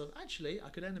sense of, actually, I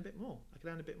could earn a bit more.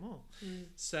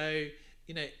 So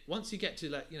once you get to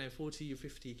 40 or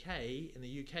 50k in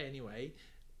the UK anyway.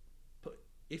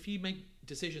 If you make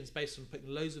decisions based on putting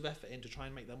loads of effort in to try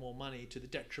and make that more money to the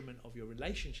detriment of your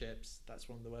relationships, that's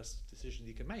one of the worst decisions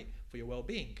you can make for your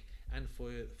well-being and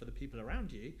for the people around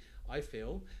you, I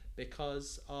feel,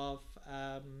 because of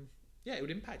it would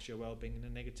impact your well-being in a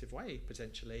negative way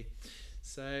potentially.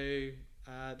 So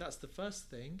that's the first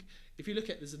thing. If you look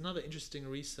at, there's another interesting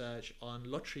research on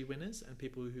lottery winners and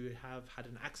people who have had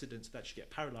an accident that actually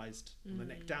get paralyzed from the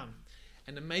neck down,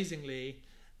 and amazingly,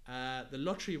 the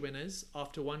lottery winners,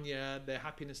 after 1 year, their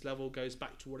happiness level goes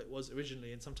back to what it was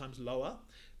originally, and sometimes lower,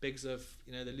 because of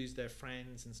they lose their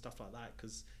friends and stuff like that,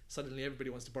 because suddenly everybody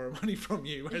wants to borrow money from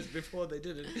you, whereas before they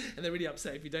didn't, and they're really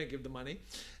upset if you don't give them money.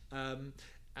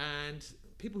 And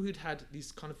people who'd had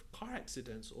these kind of car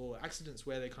accidents or accidents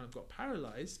where they kind of got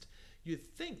paralyzed, you'd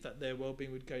think that their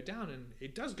well-being would go down, and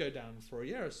it does go down for a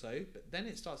year or so, but then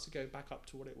it starts to go back up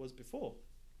to what it was before.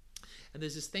 And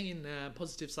there's this thing in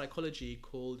positive psychology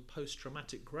called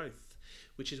post-traumatic growth,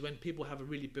 which is when people have a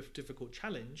really difficult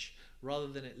challenge, rather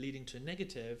than it leading to a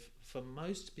negative, for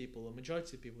most people, or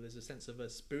majority of people, there's a sense of a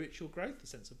spiritual growth, a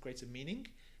sense of greater meaning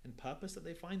and purpose that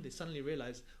they find. They suddenly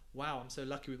realize, wow, I'm so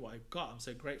lucky with what I've got. I'm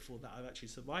so grateful that I've actually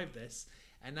survived this.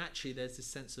 And actually there's this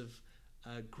sense of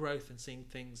growth and seeing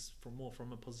things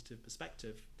from a positive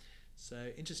perspective. So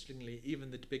interestingly, even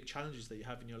the big challenges that you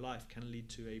have in your life can lead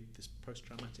to this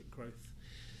post-traumatic growth.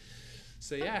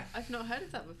 So yeah, I've not heard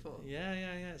of that before. Yeah.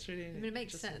 It's really. I mean, it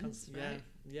makes sense, right?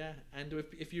 Yeah. And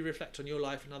if you reflect on your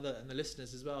life and the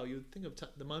listeners as well, you would think of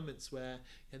the moments where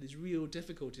you had these real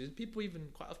difficulties. People even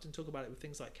quite often talk about it with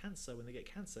things like cancer. When they get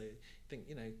cancer, you think,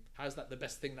 how's that the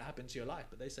best thing that happened to your life?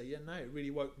 But they say, yeah, no, it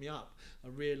really woke me up. I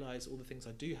realised all the things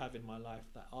I do have in my life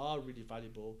that are really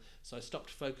valuable. So I stopped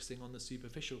focusing on the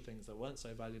superficial things that weren't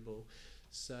so valuable.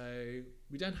 So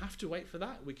we don't have to wait for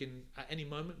that. We can at any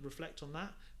moment reflect on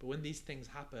that. But when these things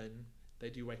happen, they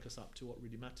do wake us up to what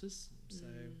really matters. So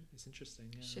it's interesting.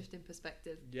 Yeah. Shift in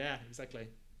perspective. Yeah, exactly.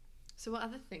 So what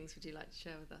other things would you like to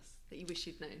share with us that you wish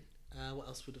you'd known? What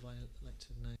else would I like to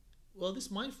know? Well, this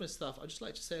mindfulness stuff, I'd just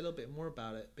like to say a little bit more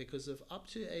about it, because of up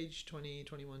to age 20,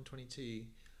 21, 22,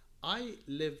 I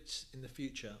lived in the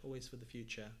future, always for the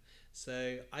future.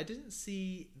 So I didn't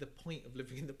see the point of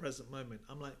living in the present moment.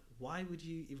 I'm like, why would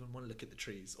you even want to look at the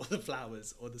trees or the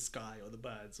flowers or the sky or the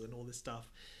birds and all this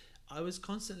stuff? I was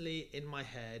constantly in my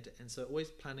head, and so always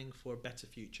planning for a better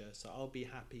future. So I'll be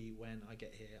happy when I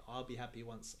get here. I'll be happy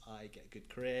once I get a good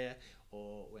career,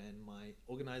 or when my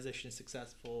organization is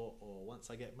successful, or once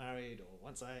I get married, or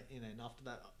once and after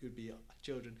that it would be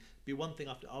children. Be one thing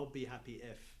after. I'll be happy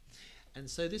if. And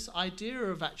so this idea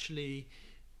of actually,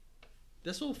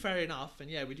 that's all fair enough, and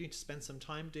yeah, we do need to spend some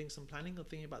time doing some planning or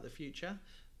thinking about the future,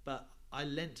 but I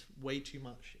lent way too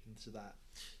much into that.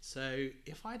 So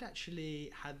if I'd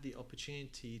actually had the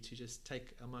opportunity to just take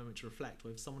a moment to reflect,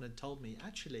 or if someone had told me,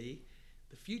 actually,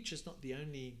 the future's not the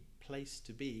only place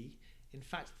to be. In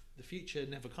fact, the future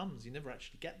never comes. You never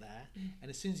actually get there. And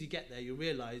as soon as you get there, you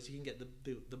realise you can get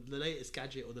the latest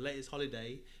gadget or the latest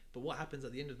holiday, but what happens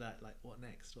at the end of that? Like, what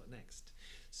next?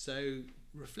 So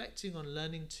reflecting on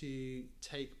learning to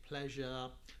take pleasure,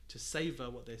 to savour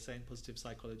what they say in positive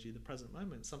psychology, the present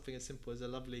moment, something as simple as a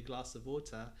lovely glass of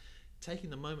water, taking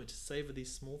the moment to savour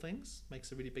these small things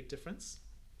makes a really big difference.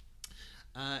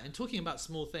 And talking about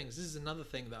small things, this is another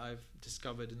thing that I've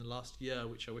discovered in the last year,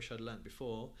 which I wish I'd learnt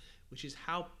before, which is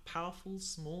how powerful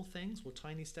small things or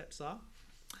tiny steps are.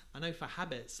 I know for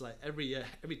habits, like every year,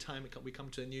 every time we come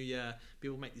to a new year,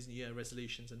 people make these New Year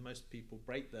resolutions, and most people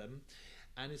break them.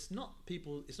 And it's not to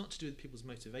do with people's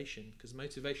motivation, because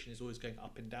motivation is always going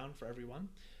up and down for everyone,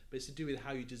 but it's to do with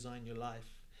how you design your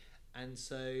life. And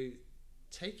so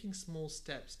taking small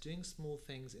steps, doing small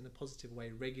things in a positive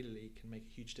way regularly can make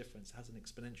a huge difference. It has an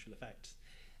exponential effect.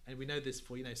 And we know this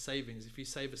for, savings. If you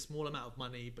save a small amount of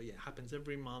money, but it happens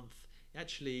every month, it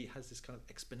actually has this kind of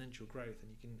exponential growth,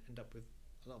 and you can end up with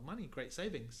a lot of money, great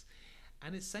savings.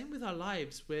 And it's same with our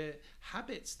lives, where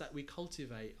habits that we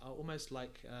cultivate are almost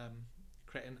like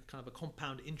creating kind of a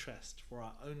compound interest for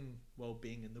our own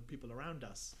well-being and the people around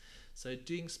us. So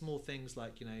doing small things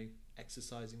like,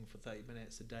 exercising for 30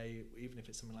 minutes a day, even if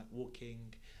it's something like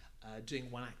walking, doing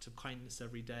one act of kindness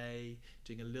every day,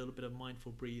 doing a little bit of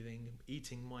mindful breathing,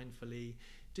 eating mindfully,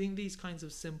 doing these kinds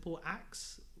of simple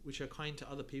acts which are kind to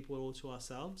other people or to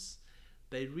ourselves,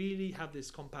 they really have this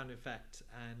compound effect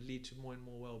and lead to more and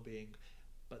more well-being.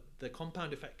 But the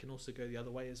compound effect can also go the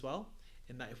other way as well,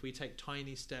 in that if we take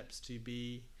tiny steps to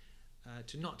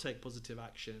not take positive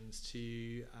actions,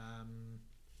 to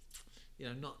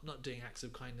not doing acts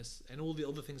of kindness and all the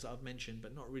other things that I've mentioned,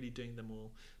 but not really doing them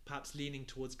all, perhaps leaning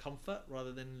towards comfort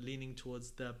rather than leaning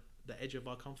towards the edge of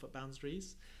our comfort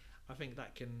boundaries, I think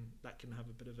that can have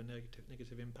a bit of a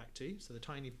negative impact too. So the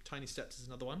tiny steps is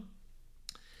another one.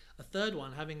 A third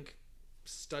one, having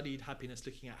studied happiness,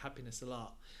 looking at happiness a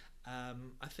lot,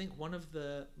 I think one of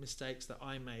the mistakes that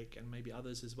I make, and maybe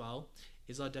others as well,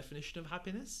 is our definition of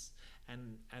happiness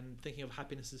and thinking of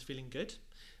happiness as feeling good.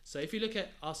 So if you look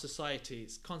at our society,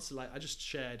 it's constantly, like I just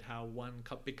shared how one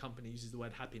big company uses the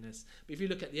word happiness, but if you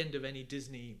look at the end of any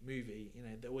Disney movie,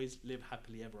 they always live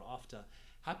happily ever after.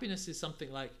 Happiness is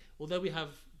something like, although we have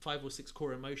 5 or 6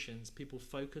 core emotions, people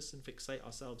focus and fixate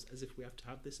ourselves as if we have to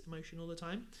have this emotion all the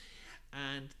time.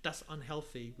 And that's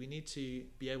unhealthy. We need to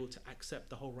be able to accept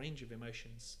the whole range of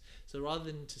emotions. So rather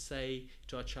than to say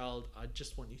to our child, I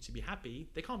just want you to be happy,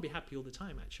 they can't be happy all the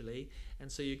time actually. And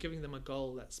so you're giving them a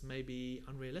goal that's maybe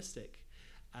unrealistic.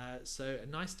 So a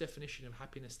nice definition of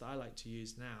happiness that I like to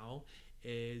use now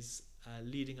is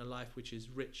leading a life which is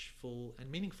rich, full and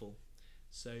meaningful.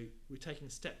 So we're taking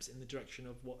steps in the direction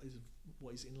of what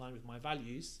is in line with my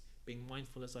values, being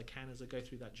mindful as I can as I go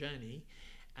through that journey.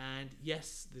 And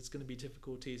yes, there's going to be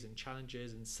difficulties and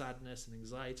challenges and sadness and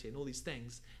anxiety and all these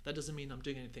things. That doesn't mean I'm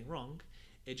doing anything wrong.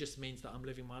 It just means that I'm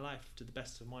living my life to the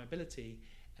best of my ability,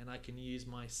 and I can use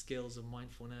my skills of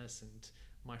mindfulness and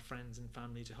my friends and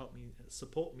family to help me,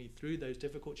 support me through those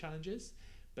difficult challenges.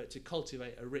 But to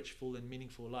cultivate a rich, full and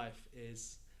meaningful life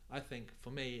is, I think,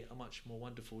 for me, a much more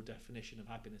wonderful definition of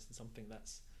happiness, and something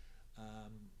that's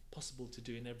possible to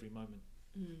do in every moment.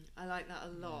 I like that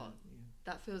a lot. Yeah.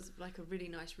 That feels like a really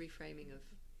nice reframing of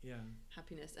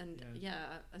happiness. And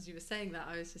as you were saying that,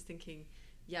 I was just thinking,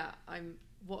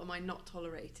 what am I not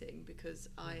tolerating because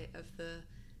of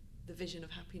the vision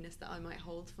of happiness that I might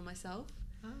hold for myself.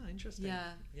 Interesting.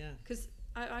 Yeah. Because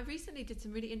I recently did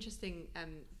some really interesting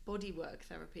body work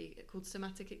therapy called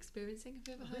somatic experiencing. Have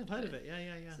you ever heard of it? I've heard of it.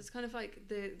 Yeah. So it's kind of like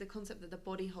the concept that the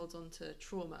body holds on to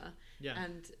trauma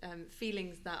and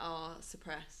feelings that are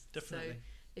suppressed. Definitely.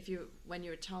 So when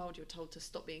you're a child, you're told to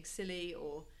stop being silly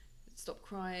or stop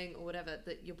crying or whatever,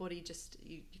 that your body just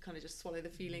you kind of just swallow the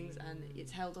feelings and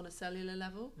it's held on a cellular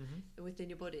level within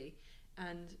your body.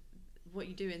 And what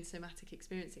you do in somatic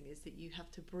experiencing is that you have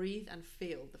to breathe and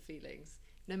feel the feelings,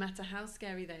 no matter how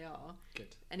scary they are.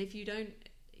 Good. And if you don't,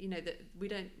 that we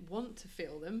don't want to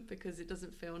feel them because it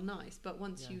doesn't feel nice, but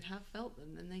once you have felt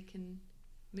them, then they can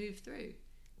move through.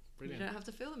 Brilliant. You don't have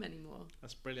to feel them anymore.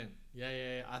 That's brilliant.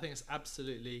 Yeah. I think it's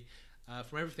absolutely,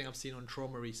 from everything I've seen on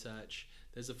trauma research,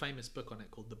 there's a famous book on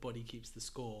it called The Body Keeps the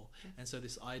Score. Yes. And so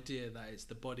this idea that it's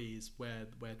the body is where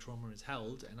trauma is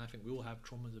held, and I think we all have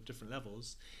traumas of different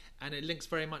levels, and it links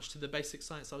very much to the basic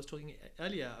science I was talking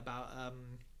earlier about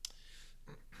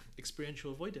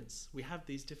experiential avoidance. We have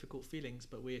these difficult feelings,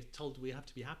 but we're told we have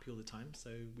to be happy all the time, so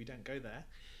we don't go there.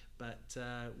 But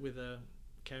with a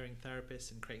caring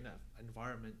therapist and creating that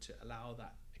environment to allow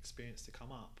that experience to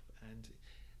come up, and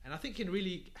I think can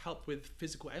really help with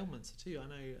physical ailments too. I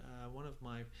know one of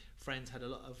my friends had a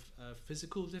lot of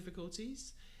physical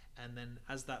difficulties, and then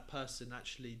as that person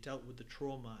actually dealt with the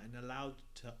trauma and allowed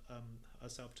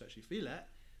herself to actually feel it,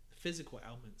 the physical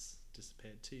ailments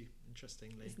disappeared too,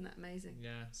 interestingly. Isn't that amazing?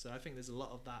 Yeah, so I think there's a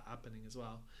lot of that happening as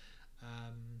well.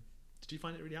 Did you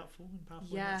find it really helpful and powerful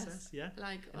in that sense? Yeah.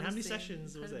 Like, and how many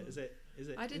sessions incredible. Was it? Is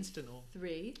it I did instant or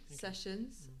 3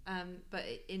 sessions? But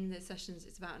in the sessions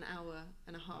it's about an hour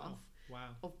and a half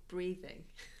of breathing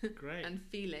Great. and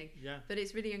feeling. Yeah. But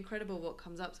it's really incredible what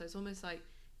comes up. So it's almost like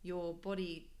your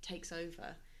body takes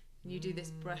over and you do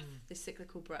this breath, this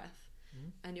cyclical breath,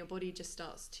 and your body just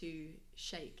starts to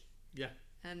shake. Yeah.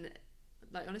 And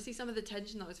like honestly, some of the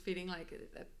tension that I was feeling, like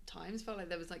at times felt like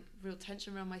there was like real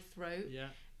tension around my throat. Yeah.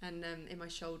 And in my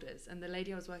shoulders. And the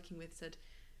lady I was working with said,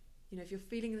 if you're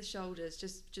feeling the shoulders,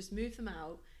 just move them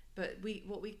out. But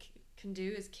what we can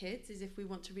do as kids is if we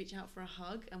want to reach out for a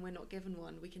hug and we're not given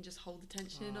one, we can just hold the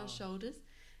tension in our shoulders.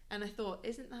 And I thought,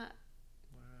 isn't that...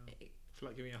 Wow. I feel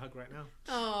like giving you a hug right now.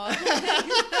 Oh.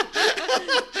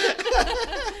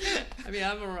 I mean,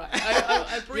 I'm all right.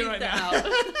 I breathed right that out.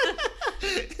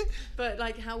 But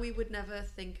like how we would never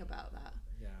think about that.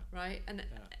 Yeah. Right? And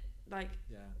I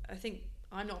think...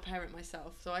 I'm not a parent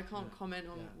myself, so I can't comment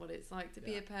on what it's like to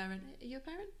be a parent. Are you a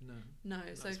parent? No.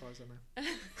 So as far as I know.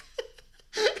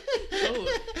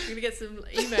 Oh, you're gonna get some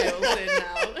emails in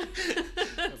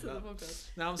now. To the podcast.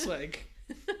 Now I'm sweating.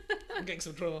 I'm getting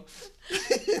some trauma.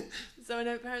 So I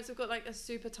know parents have got like a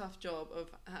super tough job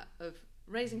of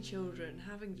raising children,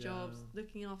 having jobs,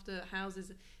 looking after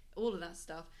houses, all of that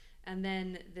stuff, and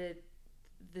then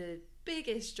the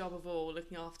biggest job of all,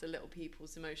 looking after little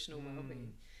people's emotional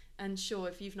well-being. And sure,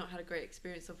 if you've not had a great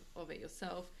experience of it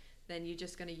yourself, then you're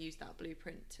just going to use that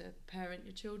blueprint to parent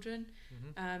your children.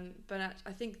 But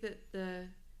I think that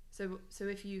so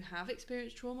if you have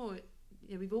experienced trauma,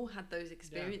 we've all had those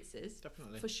experiences.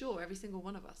 Definitely. For sure, every single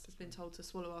one of us has been told to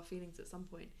swallow our feelings at some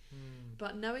point.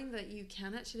 But knowing that you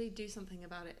can actually do something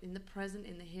about it in the present,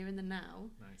 in the here and the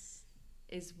now,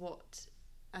 is what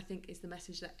I think is the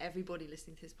message that everybody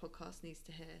listening to this podcast needs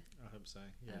to hear. I hope so,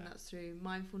 yeah. And that's through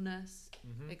mindfulness,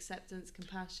 acceptance,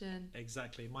 compassion.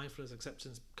 Exactly. Mindfulness,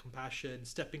 acceptance, compassion,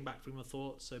 stepping back from your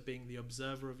thoughts, so being the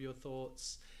observer of your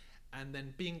thoughts, and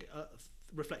then being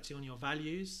reflecting on your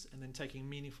values, and then taking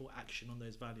meaningful action on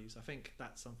those values. I think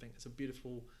that's something, it's a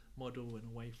beautiful model and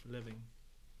a way for living.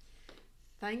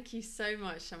 Thank you so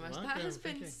much, Shamash. That has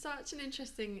been such an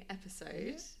interesting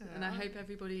episode, and I hope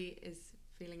everybody is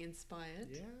feeling inspired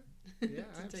to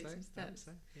take some steps.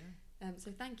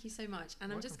 So thank you so much. And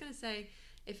Welcome. I'm just going to say,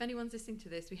 if anyone's listening to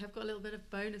this, we have got a little bit of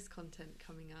bonus content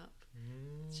coming up.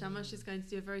 Shamash is going to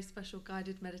do a very special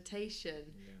guided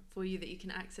meditation for you that you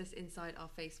can access inside our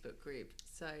Facebook group.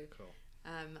 So Cool.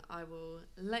 I will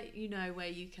let you know where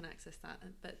you can access that.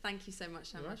 But thank you so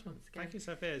much, Shamash, once again. Thank you,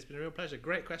 Sophia. It's been a real pleasure.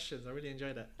 Great questions. I really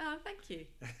enjoyed it. Oh, thank you.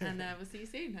 And we'll see you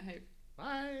soon, I hope.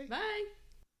 Bye. Bye.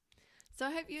 So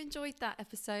I hope you enjoyed that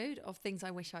episode of Things I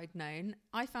Wish I'd Known.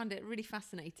 I found it really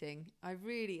fascinating. I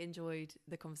really enjoyed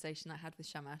the conversation I had with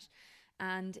Shamash.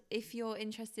 And if you're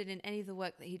interested in any of the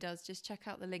work that he does, just check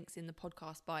out the links in the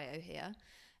podcast bio here.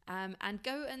 And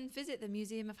go and visit the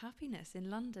Museum of Happiness in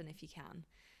London if you can.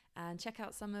 And check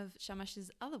out some of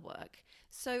Shamash's other work.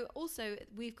 So also,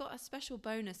 we've got a special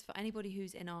bonus for anybody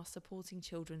who's in our Supporting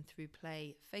Children Through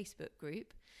Play Facebook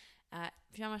group.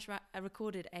 Shamash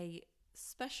recorded a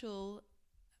special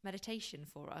meditation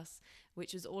for us,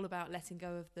 which was all about letting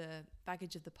go of the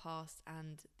baggage of the past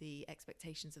and the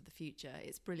expectations of the future.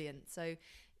 It's brilliant. So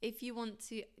if you want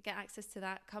to get access to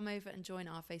that, come over and join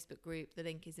our Facebook group. The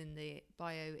link is in the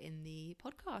bio in the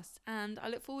podcast. And I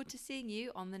look forward to seeing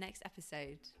you on the next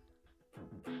episode.